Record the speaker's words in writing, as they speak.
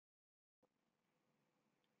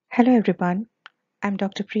Hello everyone, I'm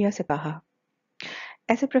Dr.Priya.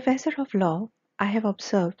 As a professor of law, I have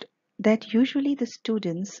observed that usually the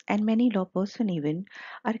students and many law persons even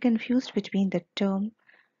are confused between the term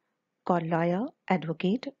called lawyer,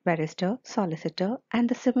 advocate, barrister, solicitor and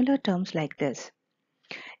the similar terms like this.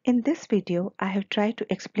 In this video, I have tried to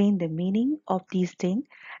explain the meaning of these things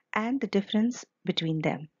and the difference between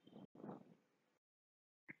them.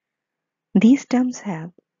 These terms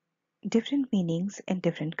have different meanings in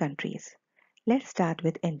different countries. Let's start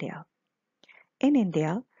with India. In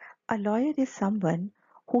India, a lawyer is someone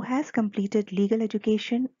who has completed legal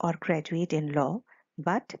education or graduate in law,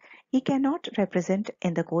 but he cannot represent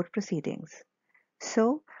in the court proceedings.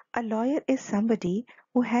 So, a lawyer is somebody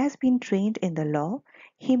who has been trained in the law.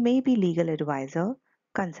 He may be legal advisor,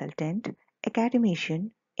 consultant, academician,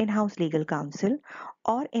 in-house legal counsel,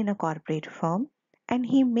 or in a corporate firm, and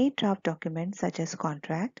he may draft documents such as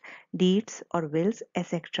contract, deeds, or wills,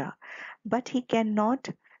 etc. But he cannot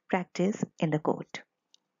practice in the court.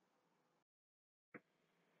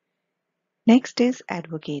 Next is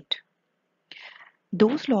advocate.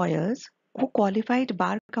 Those lawyers who qualified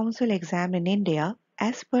bar council exam in India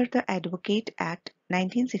as per the Advocate Act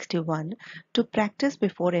 1961 to practice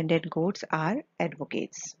before Indian courts are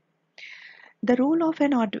advocates. The role of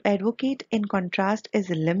an advocate in contrast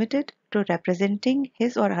is limited to representing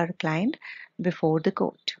his or her client before the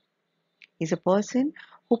court. He is a person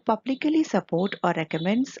who publicly supports or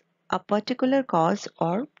recommends a particular cause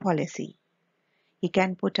or policy. He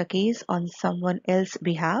can put a case on someone else's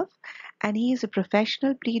behalf, and he is a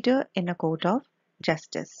professional pleader in a court of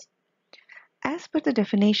justice. As per the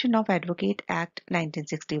definition of Advocate Act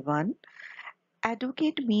 1961,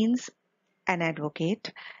 advocate means an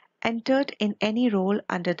advocate entered in any role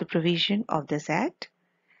under the provision of this act.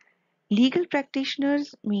 Legal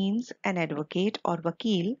practitioners means an advocate or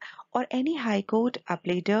vakil or any high court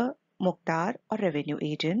appellate, mukhtar or revenue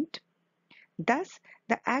agent. Thus,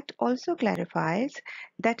 the Act also clarifies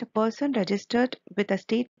that a person registered with the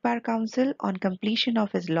State Bar Council on completion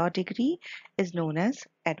of his law degree is known as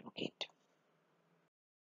advocate.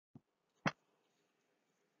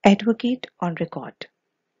 Advocate on record.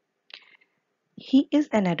 He is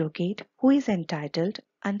an advocate who is entitled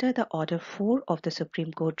under the Order 4 of the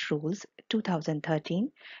Supreme Court Rules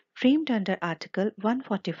 2013, framed under Article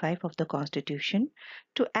 145 of the Constitution,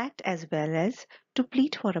 to act as well as to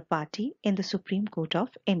plead for a party in the Supreme Court of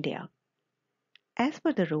India. As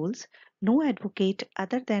per the rules, no advocate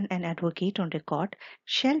other than an advocate on record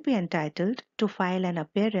shall be entitled to file an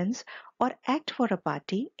appearance or act for a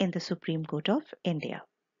party in the Supreme Court of India.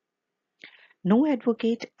 No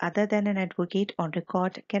advocate other than an advocate on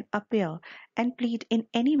record can appear and plead in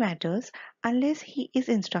any matters unless he is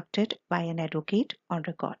instructed by an advocate on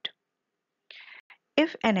record.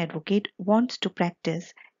 If an advocate wants to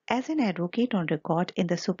practice as an advocate on record in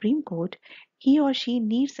the Supreme Court, he or she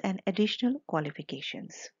needs an additional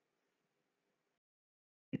qualifications.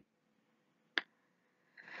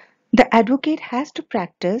 The advocate has to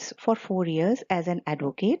practice for 4 years as an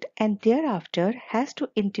advocate and thereafter has to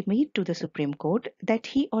intimate to the Supreme Court that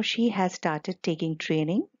he or she has started taking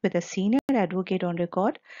training with a senior advocate on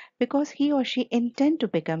record because he or she intend to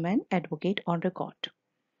become an advocate on record.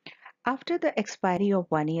 After the expiry of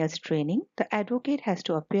 1 year's training, the advocate has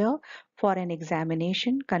to appear for an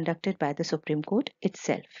examination conducted by the Supreme Court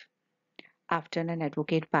itself. After an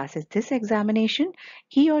advocate passes this examination,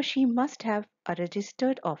 he or she must have a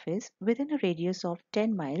registered office within a radius of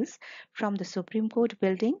 10 miles from the Supreme Court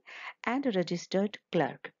building and a registered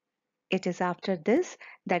clerk. It is after this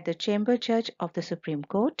that the chamber judge of the Supreme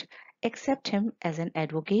Court accepts him as an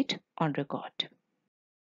advocate on record.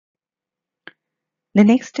 The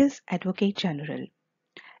next is Advocate General.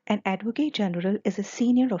 An Advocate General is a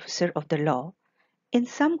senior officer of the law. In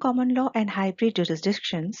some common law and hybrid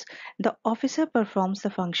jurisdictions, the officer performs the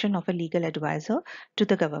function of a legal advisor to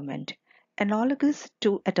the government, analogous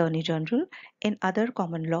to Attorney General in other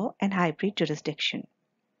common law and hybrid jurisdiction.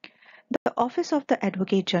 The office of the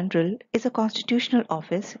Advocate General is a constitutional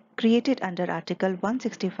office created under Article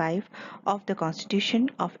 165 of the Constitution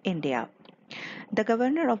of India. The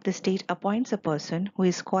governor of the state appoints a person who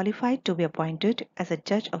is qualified to be appointed as a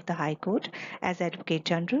judge of the High Court as Advocate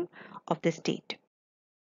General of the state.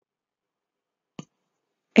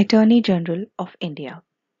 Attorney General of India.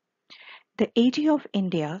 The AG of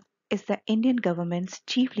India is the Indian government's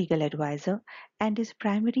chief legal advisor and is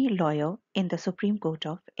primary lawyer in the Supreme Court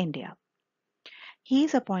of India. He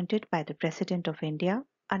is appointed by the President of India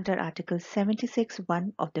under Article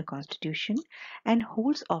 76(1) of the Constitution and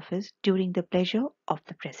holds office during the pleasure of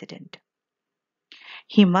the President.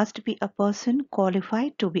 He must be a person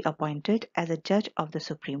qualified to be appointed as a judge of the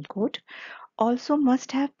Supreme Court, also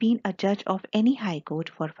must have been a judge of any high court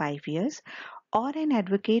for 5 years, or an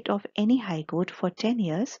advocate of any high court for 10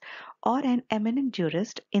 years, or an eminent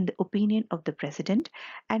jurist in the opinion of the President,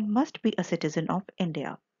 and must be a citizen of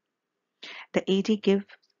India. The AG gives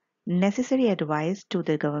necessary advice to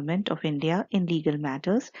the Government of India in legal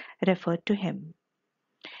matters referred to him.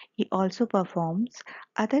 He also performs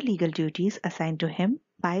other legal duties assigned to him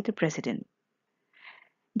by the President.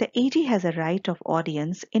 The AG has a right of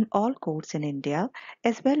audience in all courts in India,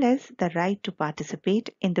 as well as the right to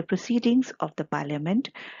participate in the proceedings of the Parliament,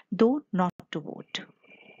 though not to vote.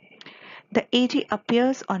 The AG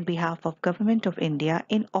appears on behalf of Government of India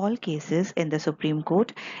in all cases in the Supreme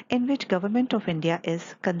Court in which Government of India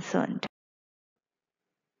is concerned.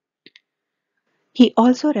 He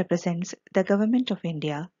also represents the Government of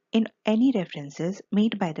India in any references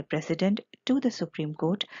made by the President to the Supreme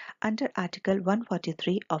Court under Article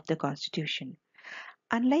 143 of the Constitution.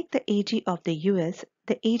 Unlike the AG of the US,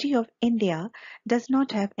 the AG of India does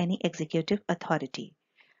not have any executive authority.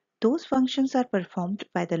 Those functions are performed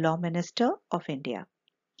by the Law Minister of India.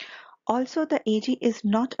 Also, the AG is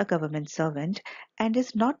not a government servant and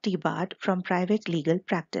is not debarred from private legal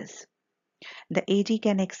practice. The AG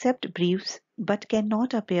can accept briefs but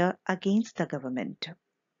cannot appear against the government.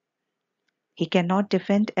 He cannot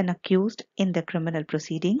defend an accused in the criminal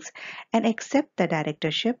proceedings and accept the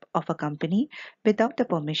directorship of a company without the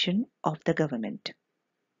permission of the government.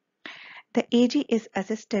 The AG is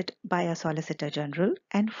assisted by a Solicitor General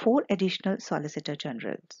and four additional Solicitor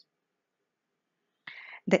Generals.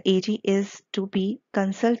 The AG is to be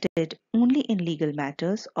consulted only in legal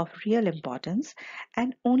matters of real importance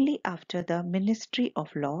and only after the Ministry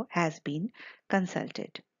of Law has been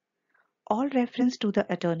consulted. All reference to the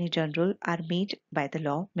Attorney General are made by the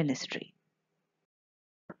Law Ministry.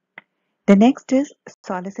 The next is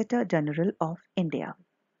Solicitor General of India.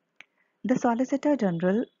 The Solicitor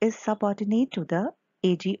General is subordinate to the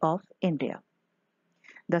AG of India.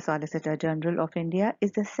 The Solicitor General of India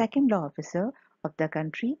is the second law officer of the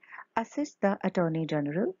country, assists the Attorney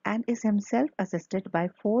General, and is himself assisted by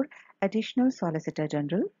four additional Solicitor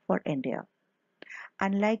General for India.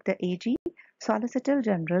 Unlike the AG, Solicitor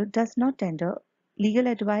General does not tender legal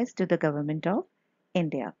advice to the Government of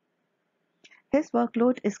India. His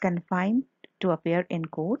workload is confined to appear in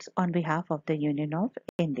courts on behalf of the Union of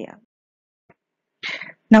India.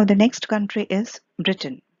 Now, the next country is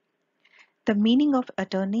Britain. The meaning of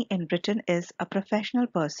attorney in Britain is a professional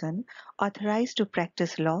person authorized to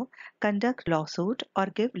practice law, conduct lawsuit, or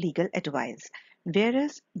give legal advice,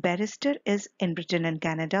 whereas barrister is in Britain and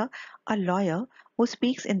Canada a lawyer who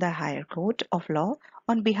speaks in the higher court of law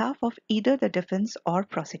on behalf of either the defense or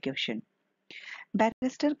prosecution.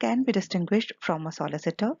 Barrister can be distinguished from a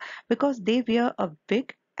solicitor because they wear a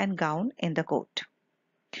wig and gown in the court.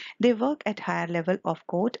 They work at higher level of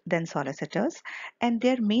court than solicitors, and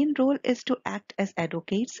their main role is to act as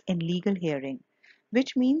advocates in legal hearing,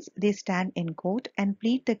 which means they stand in court and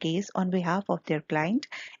plead the case on behalf of their client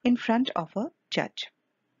in front of a judge.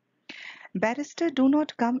 Barristers do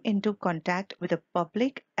not come into contact with the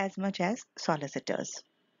public as much as solicitors.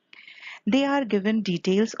 They are given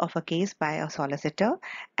details of a case by a solicitor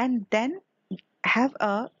and then have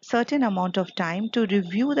a certain amount of time to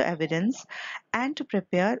review the evidence and to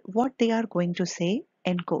prepare what they are going to say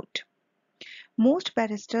in court. Most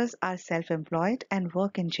barristers are self-employed and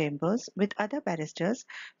work in chambers with other barristers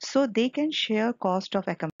so they can share cost of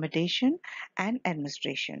accommodation and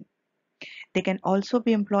administration. They can also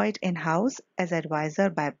be employed in-house as advisor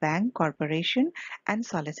by bank, corporation and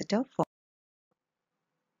solicitor firm.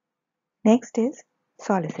 Next is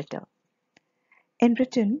solicitor. In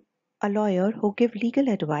Britain, a lawyer who gives legal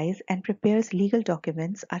advice and prepares legal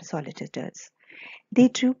documents are solicitors. They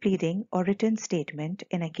drew pleading or written statement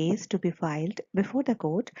in a case to be filed before the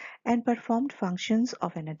court and performed functions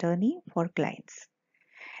of an attorney for clients.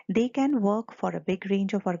 They can work for a big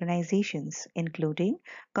range of organizations, including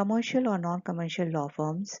commercial or non-commercial law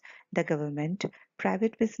firms, the government,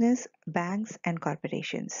 private business, banks, and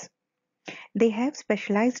corporations. They have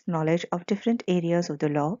specialized knowledge of different areas of the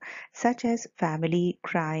law, such as family,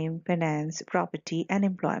 crime, finance, property, and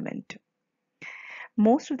employment.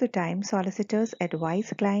 Most of the time, solicitors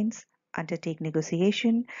advise clients, undertake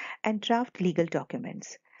negotiation, and draft legal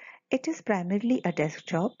documents. It is primarily a desk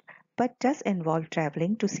job, but does involve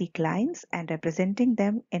traveling to see clients and representing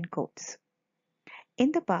them in courts.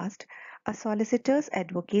 In the past, a solicitor's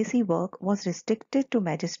advocacy work was restricted to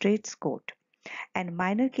magistrates' court. and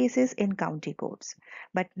minor cases in county courts.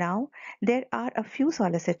 But now there are a few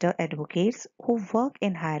solicitor advocates who work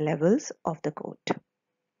in higher levels of the court.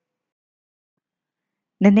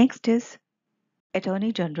 The next is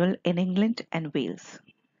Attorney General in England and Wales.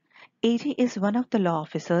 AG is one of the law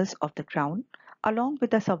officers of the Crown, along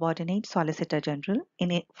with the subordinate Solicitor General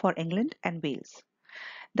for England and Wales.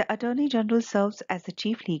 The Attorney General serves as the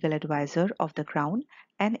chief legal advisor of the Crown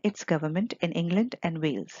and its government in England and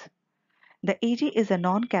Wales. The AG is a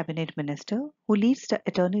non-cabinet minister who leads the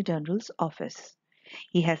Attorney General's office.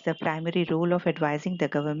 He has the primary role of advising the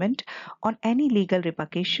government on any legal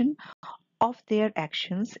repercussion of their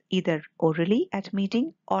actions, either orally at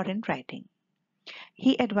meeting or in writing.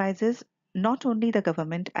 He advises not only the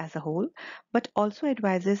government as a whole, but also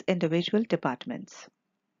advises individual departments.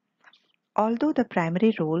 Although the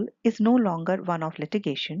primary role is no longer one of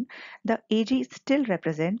litigation, the AG still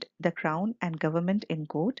represents the Crown and government in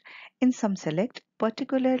court in some select,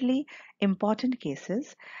 particularly important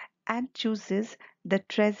cases and chooses the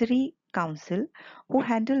Treasury Council, who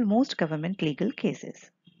handle most government legal cases.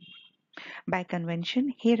 By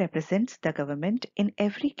convention, he represents the government in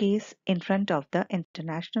every case in front of the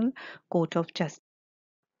International Court of Justice.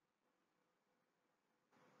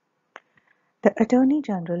 The Attorney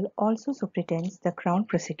General also superintends the Crown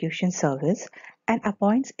Prosecution Service and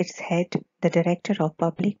appoints its head, the Director of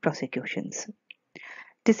Public Prosecutions.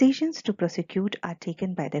 Decisions to prosecute are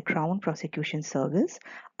taken by the Crown Prosecution Service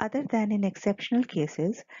other than in exceptional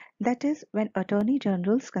cases, that is, when Attorney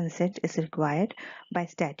General's consent is required by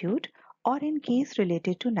statute or in case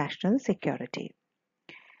related to national security.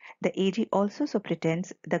 The AG also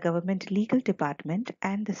superintends the Government Legal Department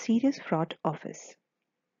and the Serious Fraud Office.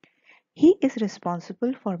 He is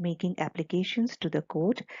responsible for making applications to the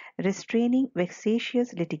court restraining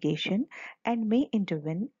vexatious litigation and may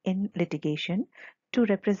intervene in litigation to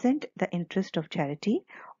represent the interest of charity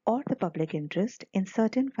or the public interest in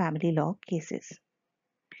certain family law cases.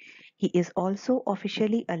 He is also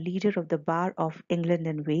officially a leader of the Bar of England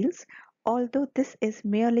and Wales, although this is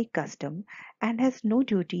merely custom and has no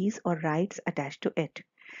duties or rights attached to it.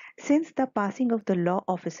 Since the passing of the Law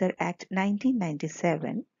Officer Act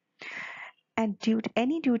 1997, and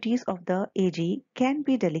any duties of the AG can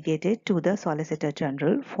be delegated to the Solicitor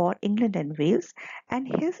General for England and Wales, and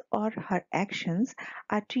his or her actions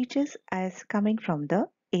are treated as coming from the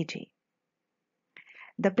AG.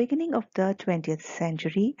 The beginning of the 20th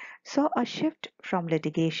century saw a shift from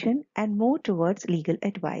litigation and more towards legal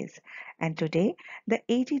advice, and today the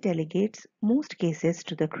AG delegates most cases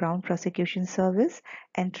to the Crown Prosecution Service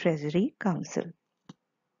and Treasury Council.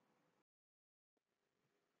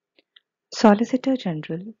 Solicitor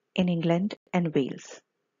General in England and Wales.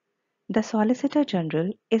 The Solicitor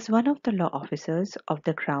General is one of the law officers of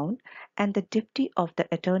the Crown and the Deputy of the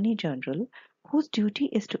Attorney General, whose duty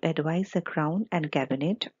is to advise the Crown and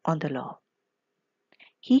Cabinet on the law.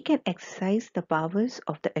 He can exercise the powers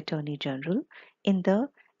of the Attorney General in the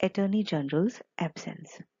Attorney General's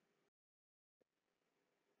absence.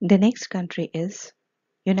 The next country is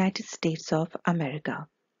United States of America.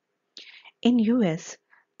 In US,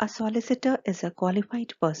 a solicitor is a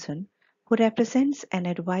qualified person who represents and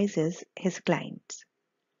advises his clients.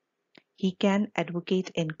 He can advocate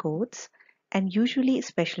in courts and usually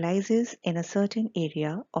specializes in a certain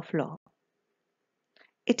area of law.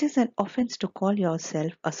 It is an offense to call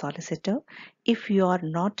yourself a solicitor if you are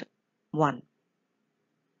not one.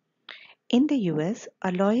 In the US,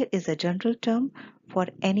 a lawyer is a general term for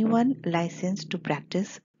anyone licensed to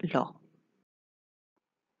practice law.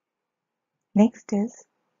 Next is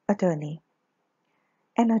attorney.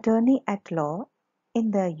 An attorney at law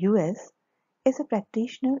in the US is a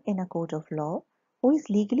practitioner in a court of law who is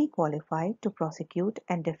legally qualified to prosecute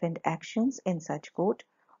and defend actions in such court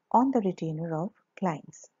on the retainer of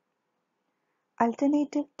clients.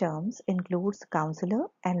 Alternative terms includes counselor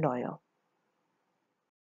and lawyer.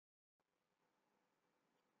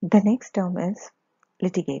 The next term is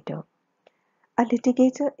litigator. A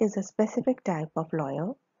litigator is a specific type of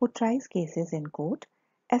lawyer who tries cases in court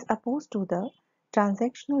as opposed to the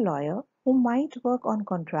transactional lawyer who might work on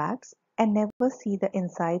contracts and never see the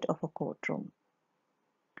inside of a courtroom.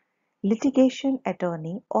 Litigation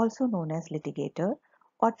attorney, also known as litigator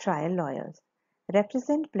or trial lawyers,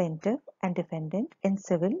 represent plaintiff and defendant in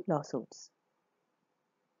civil lawsuits.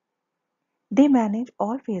 They manage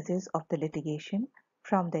all phases of the litigation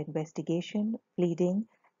from the investigation, pleading,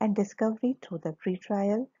 and discovery through the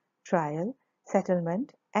pretrial, trial,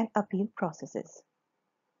 settlement, and appeal processes.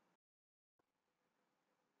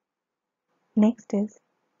 Next is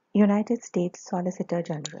United States Solicitor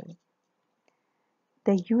General.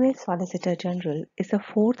 The U.S. Solicitor General is the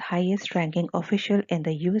fourth highest ranking official in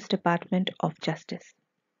the U.S. Department of Justice.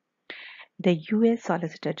 The U.S.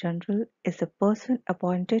 Solicitor General is the person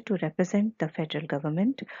appointed to represent the federal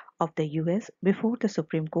government of the U.S. before the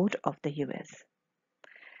Supreme Court of the U.S.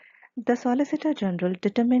 The Solicitor General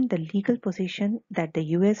determines the legal position that the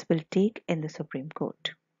U.S. will take in the Supreme Court.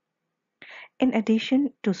 In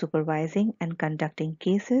addition to supervising and conducting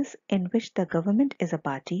cases in which the government is a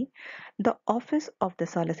party, the Office of the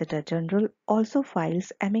Solicitor General also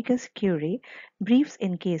files amicus curiae briefs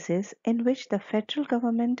in cases in which the federal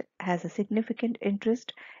government has a significant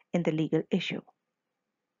interest in the legal issue.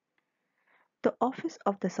 The Office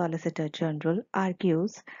of the Solicitor General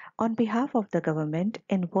argues on behalf of the government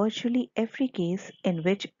in virtually every case in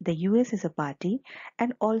which the US is a party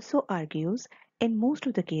and also argues in most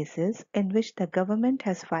of the cases in which the government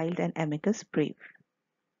has filed an amicus brief.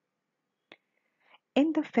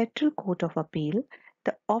 In the Federal Court of Appeal,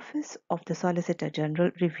 the Office of the Solicitor General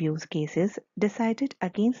reviews cases decided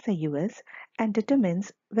against the US and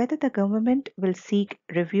determines whether the government will seek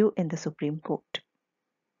review in the Supreme Court.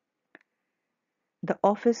 The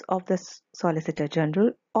Office of the Solicitor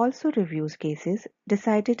General also reviews cases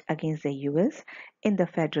decided against the US in the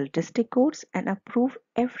federal district courts and approves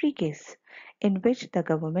every case in which the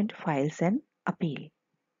government files an appeal.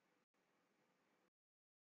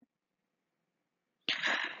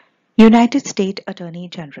 United States Attorney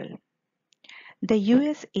General. The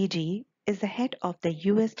US AG is the head of the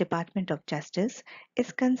US Department of Justice,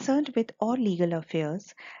 is concerned with all legal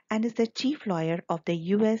affairs, and is the chief lawyer of the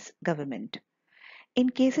US government. In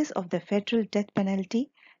cases of the federal death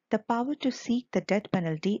penalty, the power to seek the death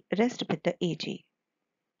penalty rests with the AG.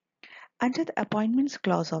 Under the Appointments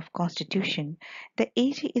Clause of Constitution, the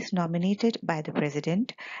AG is nominated by the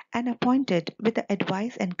President and appointed with the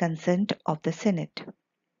advice and consent of the Senate.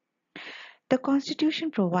 The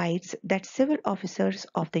Constitution provides that civil officers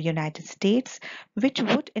of the United States, which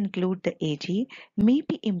would include the AG, may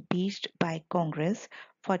be impeached by Congress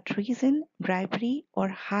for treason, bribery, or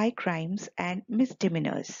high crimes and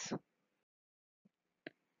misdemeanors.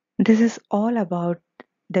 This is all about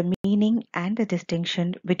the meaning and the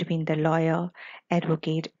distinction between the lawyer,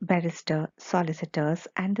 advocate, barrister, solicitors,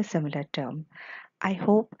 and the similar term. I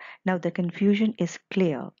hope now the confusion is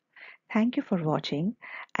clear. Thank you for watching,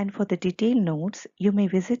 and for the detailed notes you may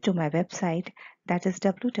visit to my website, that is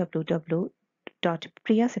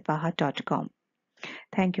www.priyasipaha.com.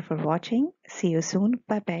 Thank you for watching. See you soon.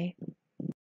 Bye bye.